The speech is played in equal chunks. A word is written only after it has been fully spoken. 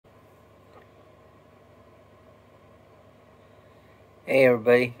Hey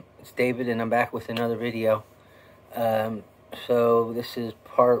everybody, it's David and I'm back with another video. So this is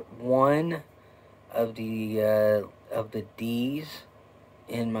part one of the D's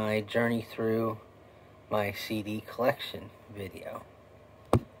in my journey through my CD collection video.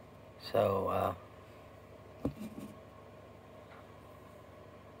 So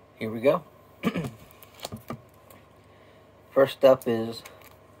here we go. First up is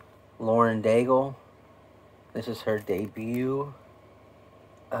Lauren Daigle. This is her debut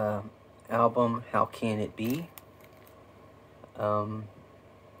album, How Can It Be?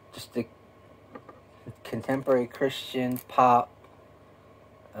 Just a contemporary Christian pop.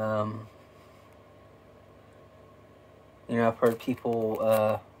 You know, I've heard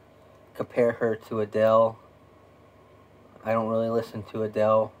people compare her to Adele. I don't really listen to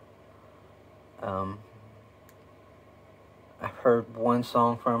Adele. I've heard one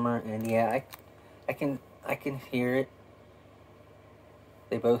song from her, and yeah, I can hear it.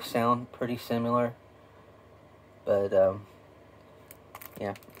 They both sound pretty similar, but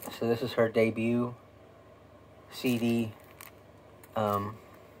yeah. So this is her debut CD. How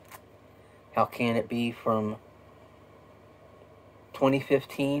Can It Be, from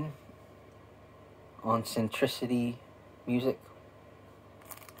 2015 on Centricity Music.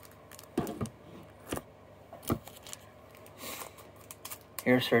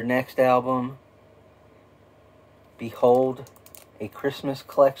 Here's her next album, Behold, a Christmas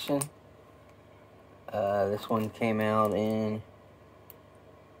Collection. This one came out in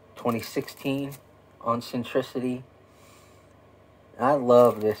 2016 on Centricity. I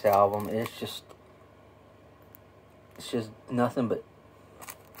love this album. It's just nothing but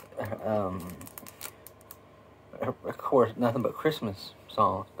of course nothing but Christmas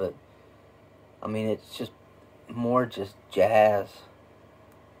songs, but I mean it's just more just jazz,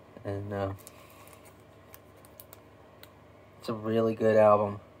 and it's a really good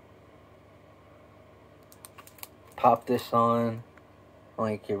album. Pop this on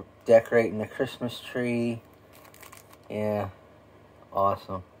like you're decorating the Christmas tree. Yeah,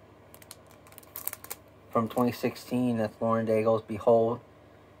 awesome. From 2016, that's Lauren Daigle's Behold,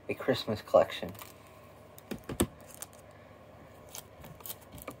 a Christmas Collection.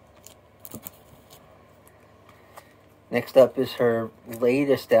 Next up is her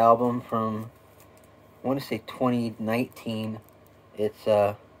latest album from, I want to say 2019. It's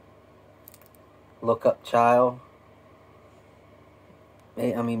Look Up Child.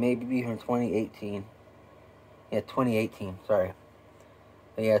 I mean, maybe even 2018. Yeah, 2018, sorry.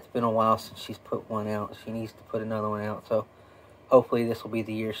 But yeah, it's been a while since she's put one out. She needs to put another one out, so hopefully this will be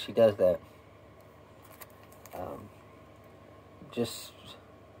the year she does that. Just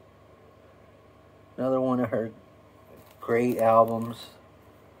another one of her great albums.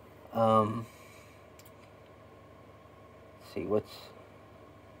 Let's see, what's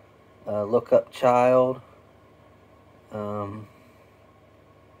Look Up Child.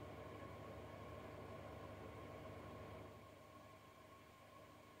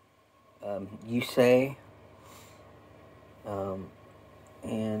 You Say.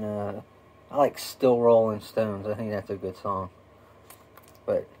 And I like Still Rolling Stones. I think that's a good song.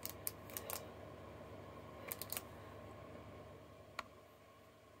 But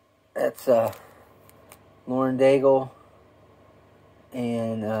that's Lauren Daigle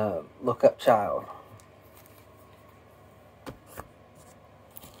and Look Up Child.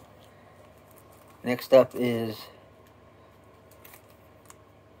 Next up is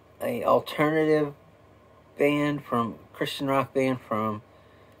a alternative band, from Christian rock band from,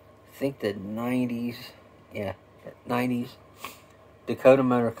 I think, the 90s. Yeah, 90s. Dakota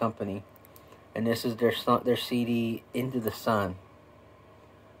Motor Company. And this is their CD, Into the Sun.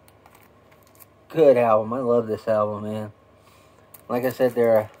 Good album. I love this album, man. Like I said,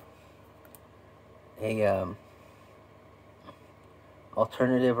 they're a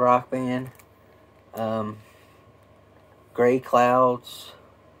alternative rock band. Gray Clouds,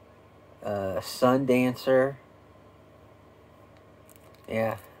 Sun Dancer.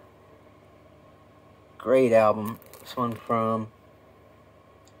 Yeah, great album. This one from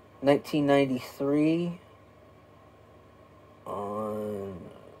 1993 on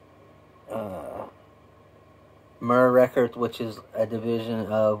Myrrh Records, which is a division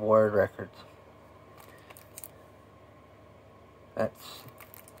of Word Records. That's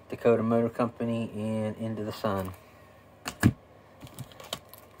Dakota Motor Company and Into the Sun.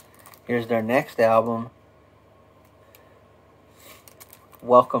 Here's their next album,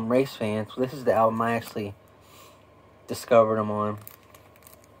 Welcome Race Fans. This is the album I actually discovered them on.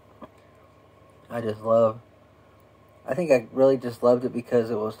 I think I really just loved it because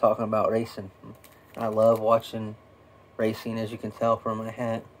it was talking about racing. I love watching racing, as you can tell from my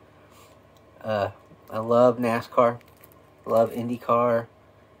hat. I love NASCAR, love IndyCar,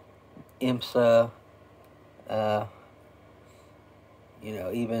 IMSA,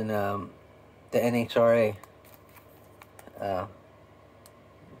 even the NHRA.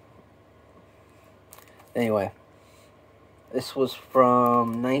 Anyway, this was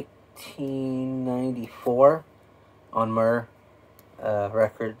from 1994 on Myrrh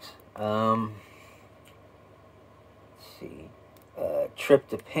Records. Let's see. Trip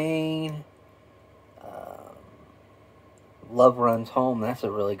to Pain. Love Runs Home. That's a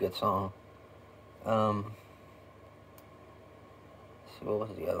really good song. Let's see, what was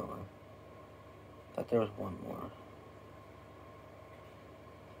the other one? I thought there was one more.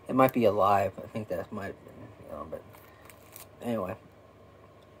 It might be Alive. I think that might have been, but anyway.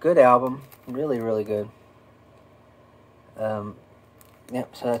 Good album. Really, really good.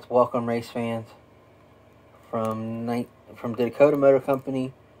 Yep, so that's Welcome Race Fans from Dakota Motor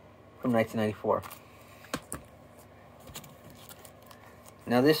Company from 1994.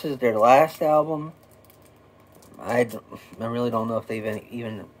 Now this is their last album. I really don't know if they've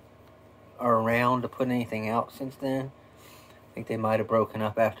even are around to put anything out since then. I think they might have broken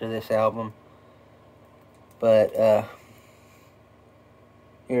up after this album. But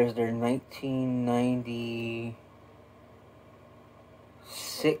here's their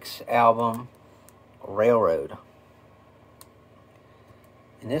 1996 album, Railroad.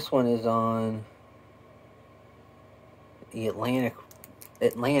 And this one is on the Atlantic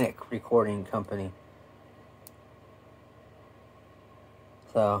Recording Company.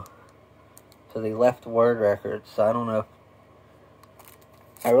 So they left Word Records. So I don't know if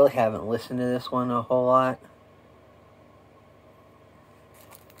I really haven't listened to this one a whole lot.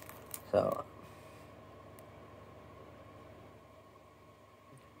 So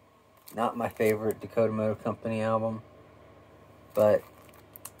not my favorite Dakota Motor Company album, but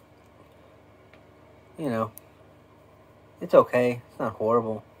it's okay. It's not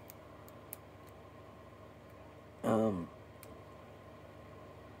horrible.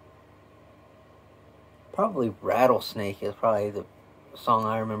 Probably Rattlesnake is probably the song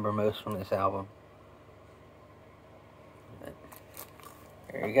I remember most from this album. But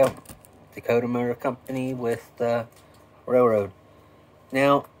there you go. Dakota Motor Company with Railroad.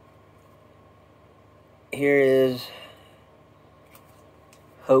 Now, here is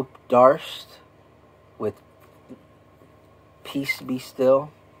Hope Darst with Peace Be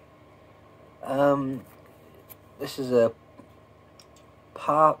Still. This is a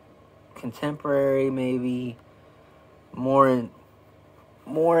pop, contemporary, maybe more into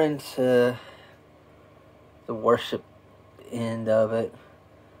the worship end of it,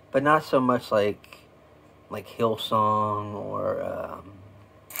 but not so much like Hillsong or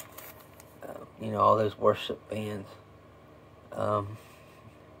all those worship bands. But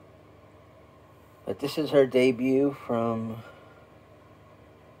this is her debut from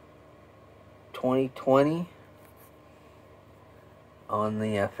 2020 on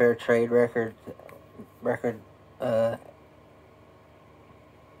the Fair Trade record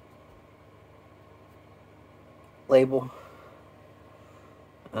label.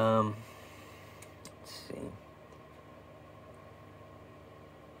 Let's see.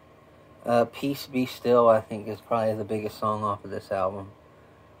 Peace Be Still, I think, is probably the biggest song off of this album.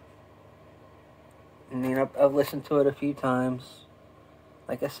 I mean, I've listened to it a few times.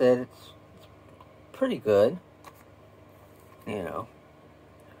 Like I said, it's pretty good.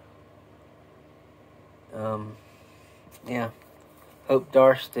 Yeah. Hope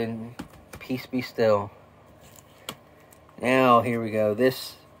Darst and Peace Be Still. Now, here we go.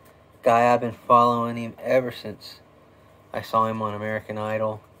 This guy, I've been following him ever since I saw him on American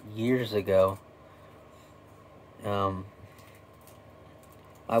Idol years ago. I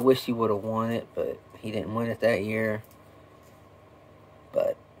wish he would have won it, but he didn't win it that year.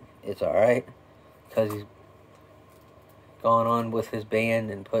 But it's alright, because he's gone on with his band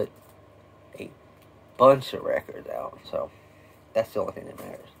and put a bunch of records out. So that's the only thing that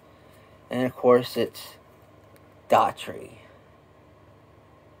matters. And of course, it's Daughtry.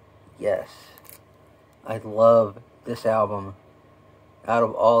 Yes, I love this album. Out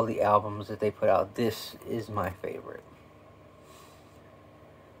of all the albums that they put out, this is my favorite.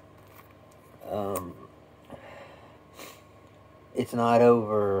 It's Not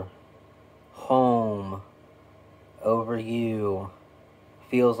Over, Home, Over You,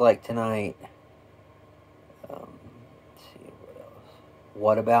 Feels Like Tonight. Let's see, what else?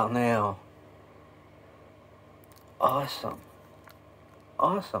 What About Now? Awesome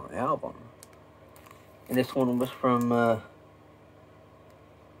album. And this one was from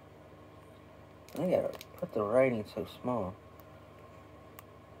I gotta put the writing so small.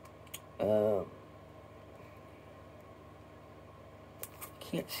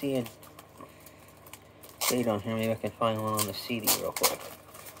 Can't see a date on here. Maybe I can find one on the CD real quick.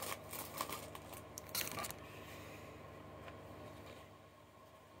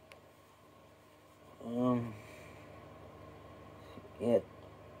 Yeah,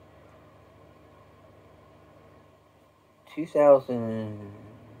 2000.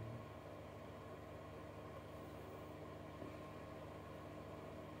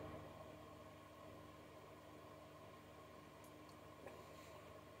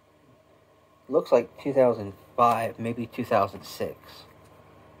 Looks like 2005, maybe 2006.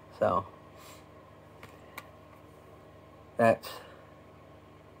 So that's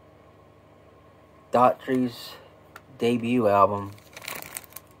Daughtry's debut album.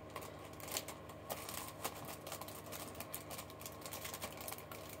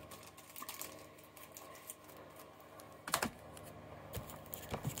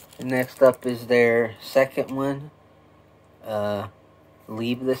 Next up is their second one,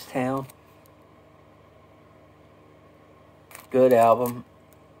 Leave This Town. Good album.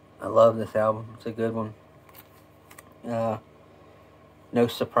 I love this album. It's a good one. No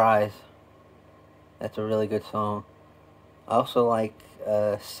Surprise. That's a really good song. I also like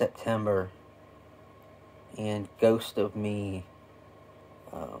September and Ghost of Me.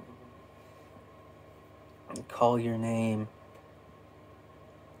 Call Your Name.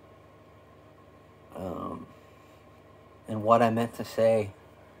 And What I Meant to Say.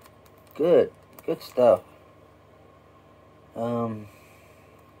 Good stuff.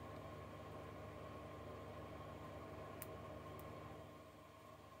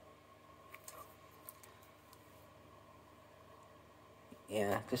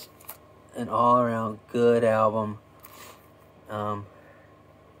 Yeah, just an all-around good album.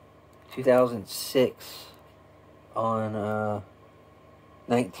 2006 on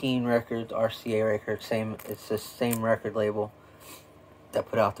 19 Records, RCA Records. It's the same record label that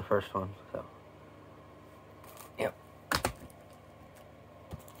put out the first one. So, yep.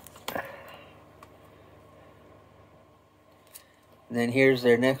 And then here's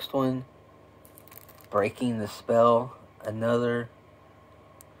their next one, Breaking the Spell. Another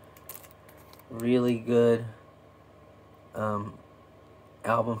really good album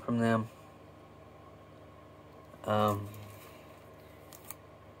from them.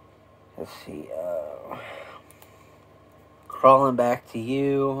 Let's see. Crawling Back to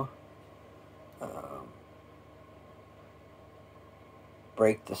You.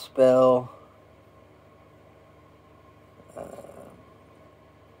 Break the Spell. Let's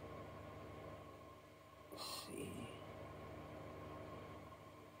see.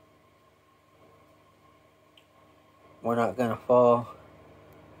 We're Not Gonna Fall.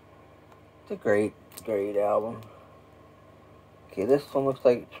 It's a great album. Okay, this one looks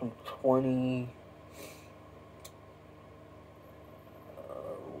like it's from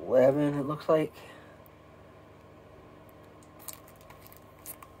 2011, it looks like.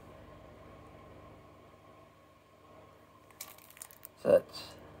 So that's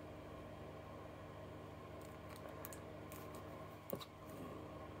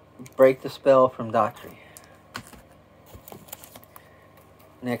Break the Spell from Daughtry.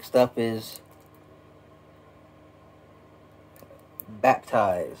 Next up is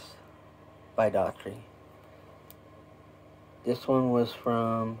Baptized by Daughtry. This one was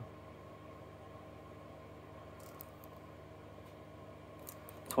from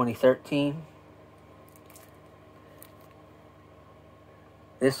 2013.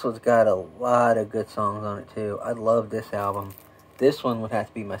 This one's got a lot of good songs on it too. I love this album. This one would have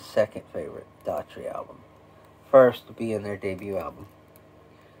to be my second favorite Daughtry album. First would be in their debut album.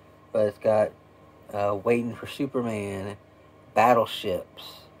 But it's got Waiting for Superman,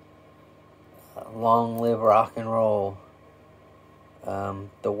 Battleships, Long Live Rock and Roll,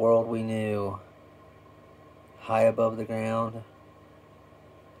 The World We Knew, High Above the Ground,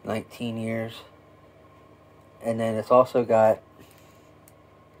 19 Years. And then it's also got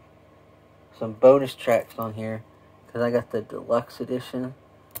some bonus tracks on here, because I got the deluxe edition.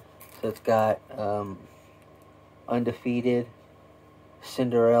 So it's got Undefeated,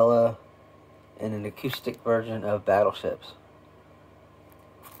 Cinderella, and an acoustic version of Battleships.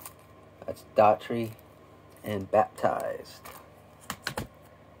 That's Daughtry and Baptized.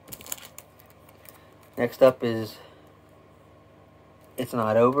 Next up is It's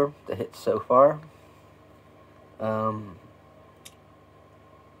Not Over, the hit so far.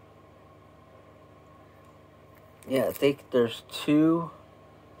 Yeah, I think there's 2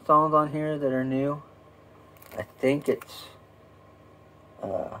 songs on here that are new. I think it's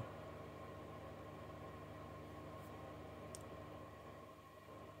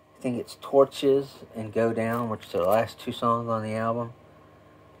think it's Torches and Go Down, which are the last two songs on the album.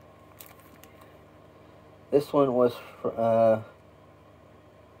 This one was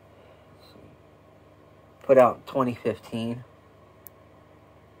put out in 2015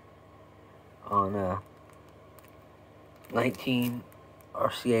 on 19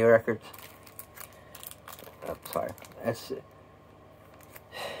 RCA Records. I'm sorry.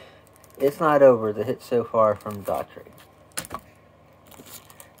 It's Not Over, the hit so far from Daughtry.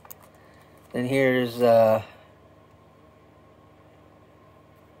 Then here's I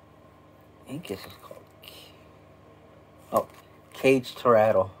think this is called Cage to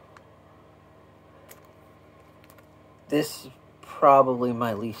Rattle. This is probably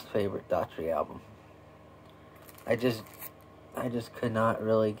my least favorite Daughtry album. I just could not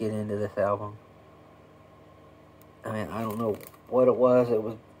really get into this album. I mean, I don't know what it was.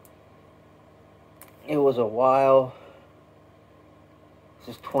 It was a while.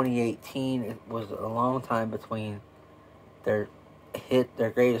 This is 2018. It was a long time between their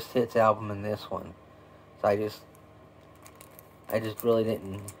greatest hits album and this one. So I just really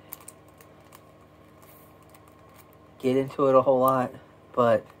didn't get into it a whole lot.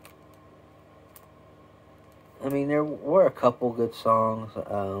 But I mean, there were a couple good songs.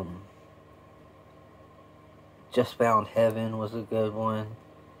 Just Found Heaven was a good one.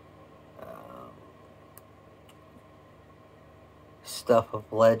 Stuff of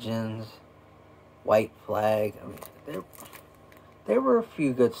Legends, White Flag. I mean, there were a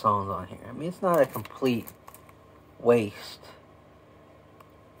few good songs on here. I mean, it's not a complete waste.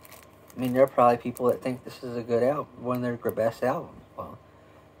 I mean, there are probably people that think this is a good album, one of their best albums. Well,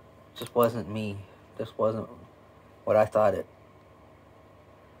 it just wasn't me. This wasn't what I thought it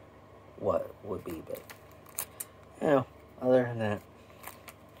would be. But you know, other than that.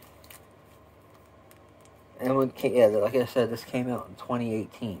 And like I said, this came out in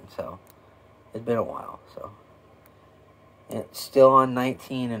 2018, so it's been a while. So and it's still on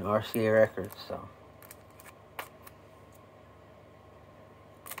 19 and RCA Records. So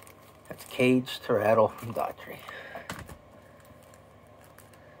that's Cage to Rattle from Daughtry.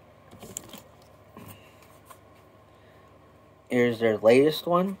 Here's their latest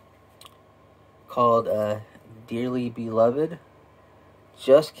one called Dearly Beloved.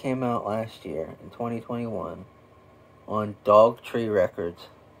 Just came out last year in 2021 on Dogtree Records.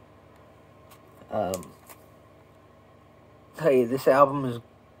 Tell you, this album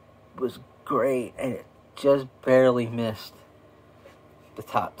was great, and it just barely missed the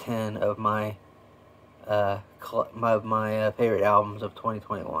top 10 of my favorite albums of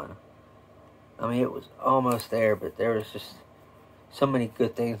 2021. I mean, it was almost there, but there was just so many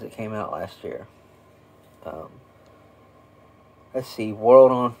good things that came out last year. Let's see,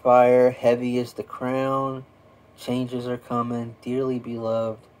 World on Fire, Heavy is the Crown, Changes Are Coming, Dearly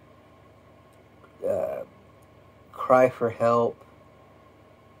Beloved, Cry for Help,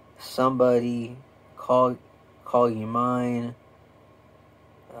 Somebody, Call You Mine,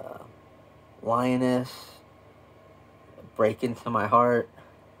 Lioness, Break Into My Heart.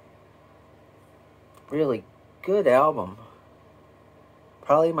 Really good album.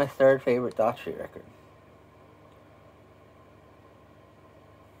 Probably my third favorite Daughtry record.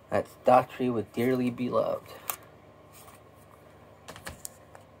 That's Daughtry with Dearly Beloved.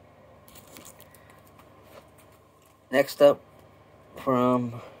 Next up,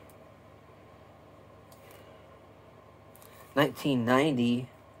 from 1990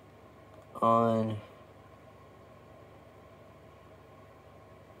 on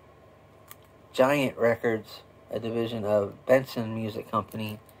Giant Records, a division of Benson Music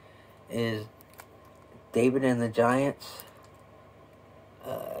Company, is David and the Giants,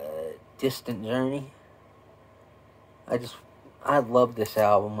 Distant Journey. I loved this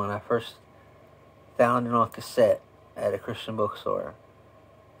album when I first found it on cassette at a Christian bookstore.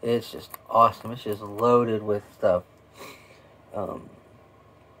 It's just awesome. It's just loaded with stuff.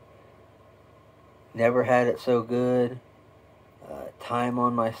 Never Had It So Good, Time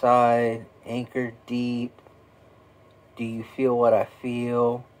on My Side, Anchored Deep, Do You Feel What I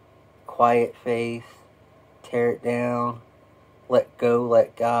Feel, Quiet Faith, Tear It Down, Let Go,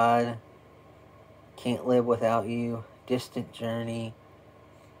 Let God, Can't Live Without You, Distant Journey,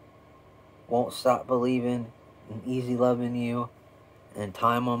 Won't Stop Believing, and Easy Loving You, and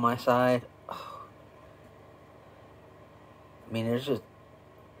Time on My Side. Oh. I mean, there's just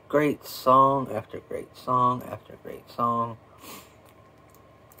great song after great song after great song.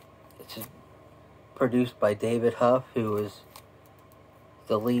 It's just produced by David Huff, who was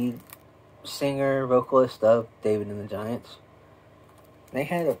the lead singer, vocalist of David and the Giants. They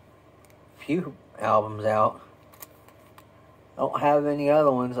had a few albums out. I don't have any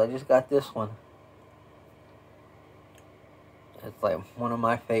other ones. I just got this one. It's like one of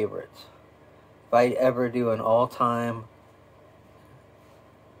my favorites. If I ever do an all-time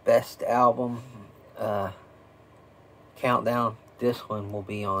best album countdown, this one will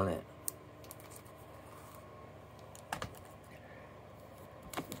be on it.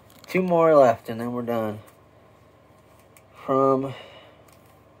 Two more left and then we're done. From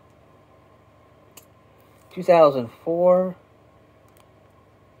 2004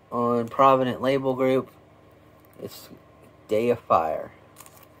 on Provident Label Group, it's Day of Fire.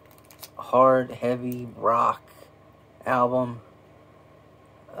 A hard, heavy rock album.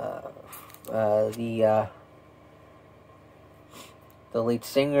 The lead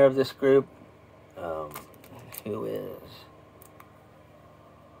singer of this group, who is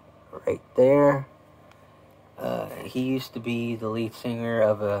right there, he used to be the lead singer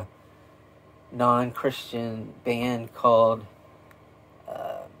of a non-Christian band called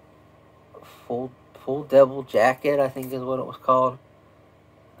Full Devil Jacket, I think is what it was called.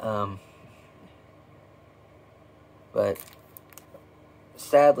 But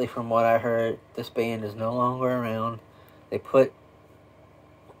sadly, from what I heard, this band is no longer around. They put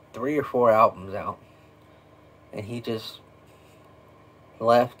 3 or 4 albums out, and he just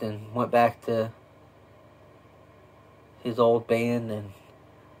left and went back to his old band and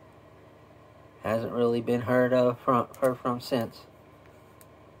hasn't really been heard from since.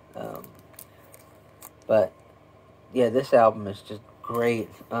 But yeah, this album is just great.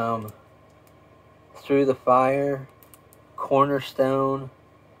 Through the Fire, Cornerstone,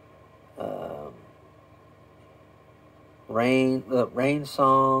 the Rain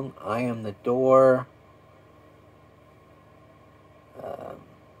Song, I Am the Door,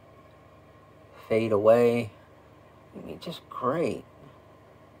 Fade Away. I mean, just great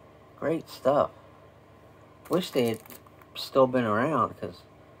stuff. Wish they had still been around, because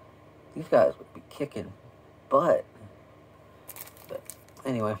these guys would be kicking butt. But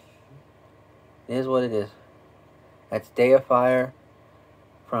anyway, it is what it is. That's Day of Fire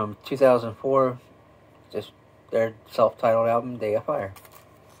from 2004. Just their self-titled album, Day of Fire.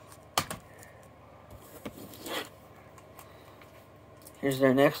 Here's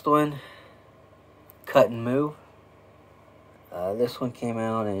their next one, Cut and Move. This one came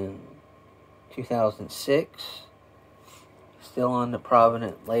out in 2006. Still on the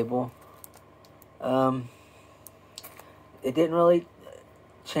Provident label. It didn't really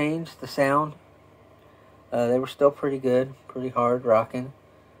change the sound. They were still pretty good, pretty hard rocking.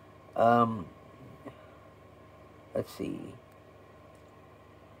 Let's see.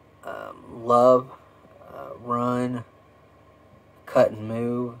 Love, Run, Cut and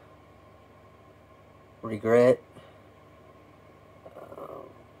Move, Regret,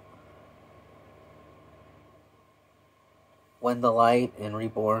 When the Light, and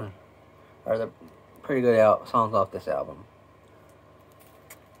Reborn are the pretty good songs off this album.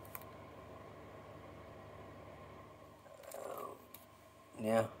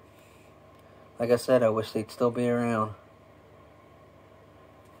 Yeah. Like I said, I wish they'd still be around.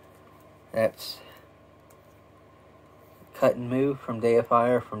 That's Cut and Move from Day of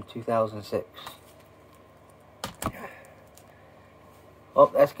Fire from 2006. Well,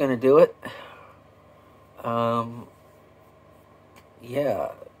 that's going to do it.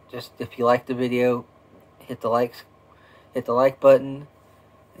 Yeah, just if you like the video, hit the like button.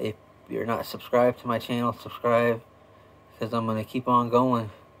 If you're not subscribed to my channel, subscribe, because I'm going to keep on going.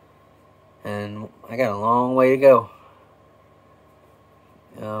 And I got a long way to go.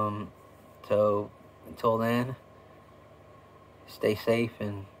 So until then, stay safe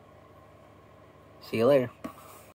and see you later.